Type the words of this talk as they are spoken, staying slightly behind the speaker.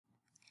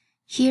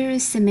Here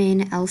is the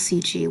main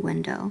LCG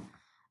window.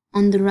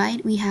 On the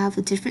right, we have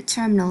the different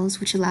terminals,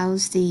 which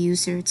allows the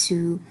user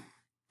to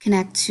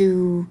connect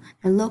to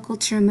their local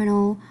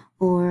terminal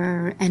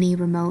or any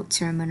remote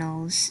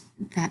terminals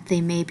that they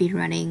may be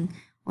running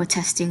or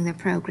testing their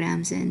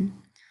programs in.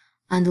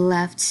 On the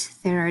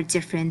left, there are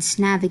different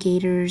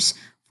navigators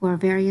for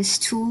various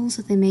tools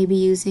that they may be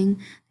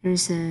using.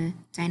 There's a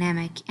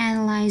dynamic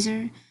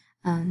analyzer,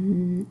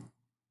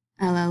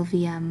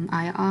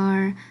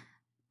 LLVM-IR,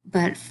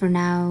 but for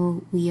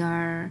now we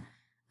are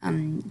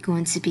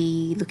going to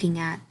be looking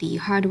at the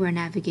hardware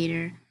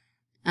navigator,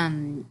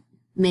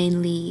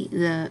 mainly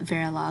the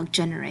Verilog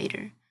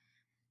generator.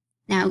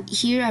 Now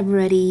here I've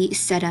already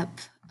set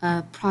up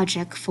a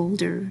project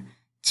folder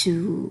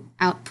to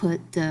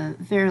output the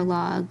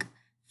Verilog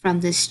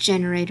from this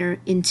generator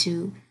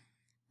into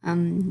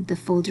the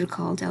folder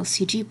called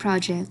LCG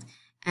project,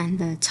 and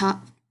the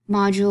top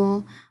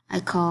module I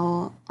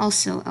call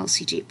also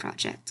LCG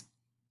project.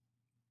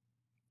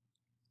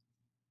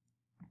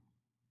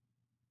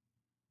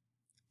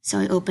 So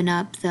I open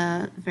up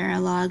the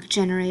Verilog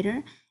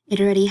generator.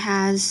 It already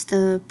has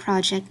the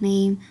project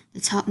name, the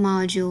top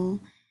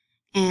module,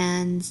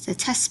 and the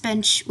test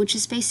bench, which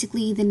is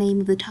basically the name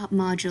of the top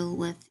module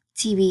with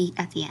TB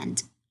at the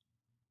end.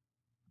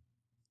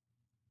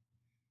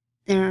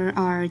 There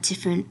are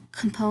different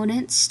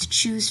components to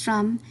choose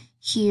from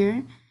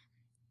here,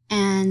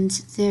 and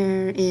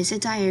there is a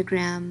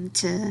diagram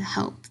to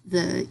help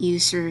the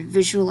user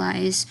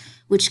visualize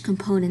which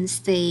components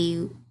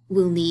they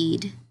will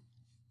need.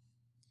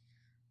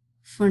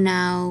 For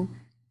now,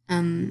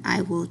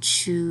 I will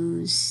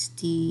choose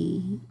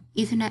the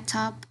Ethernet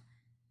top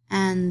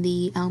and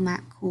the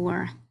LMAC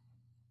core.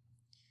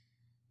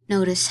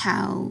 Notice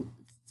how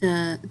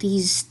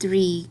these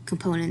three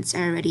components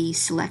are already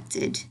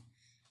selected,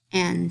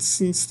 and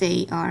since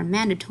they are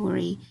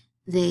mandatory,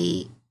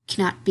 they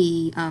cannot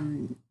be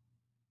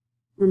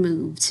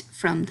removed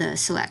from the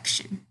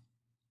selection.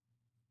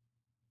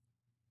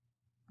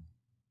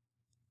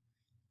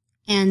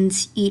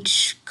 And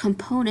each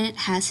component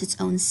has its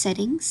own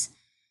settings.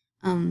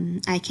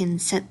 I can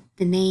set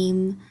the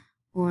name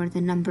or the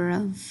number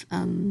of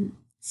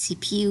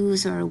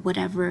CPUs or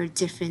whatever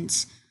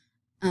different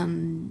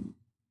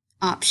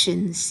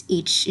options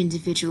each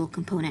individual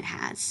component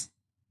has.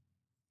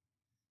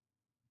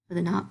 For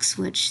the NOC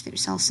switch,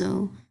 there's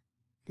also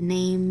the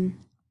name.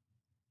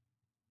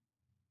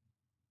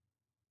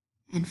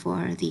 And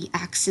for the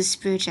access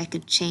bridge, I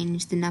could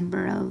change the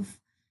number of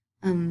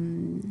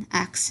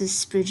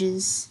access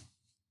bridges.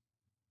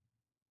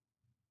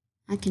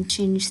 I can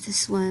change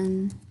this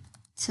one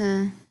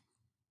to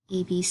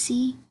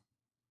ABC.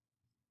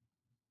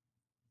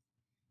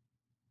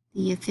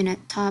 The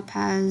Ethernet top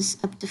has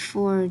up to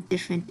 4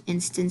 different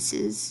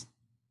instances.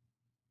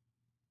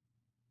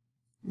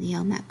 The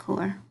LMAC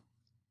core.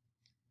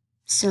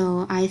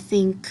 So I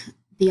think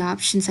the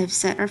options I've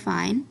set are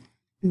fine.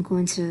 I'm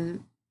going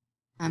to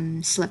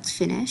select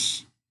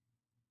finish.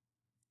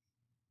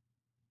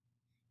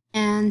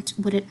 And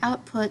what it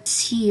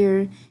outputs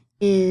here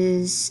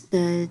is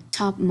the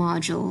top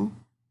module.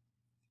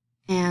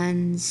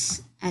 And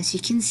as you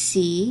can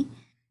see,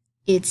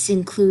 it's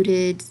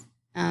included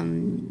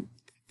the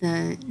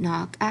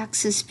NOC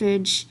access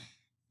bridge,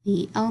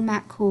 the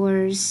LMAC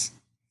cores,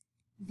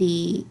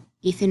 the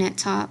Ethernet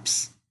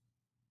tops,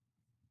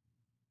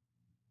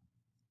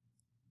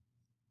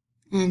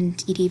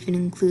 and it even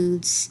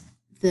includes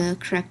the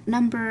correct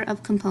number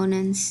of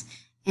components,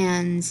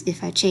 and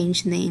if I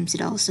change names,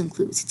 it also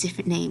includes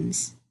different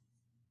names.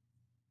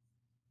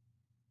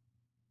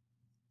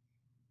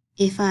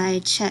 If I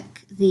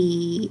check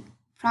the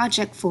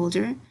project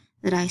folder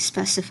that I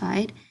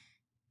specified,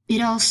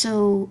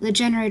 the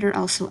generator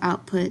also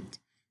output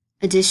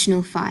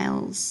additional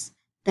files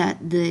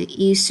that the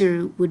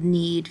user would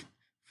need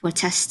for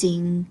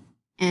testing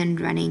and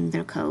running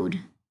their code.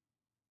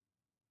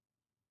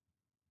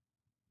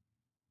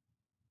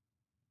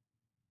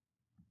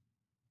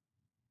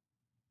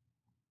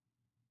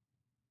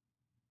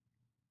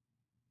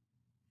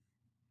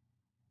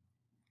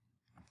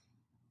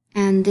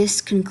 And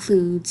this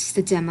concludes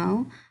the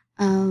demo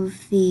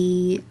of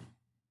the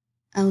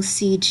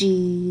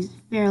LCG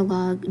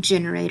Verilog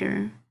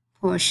generator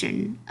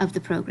portion of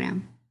the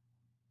program.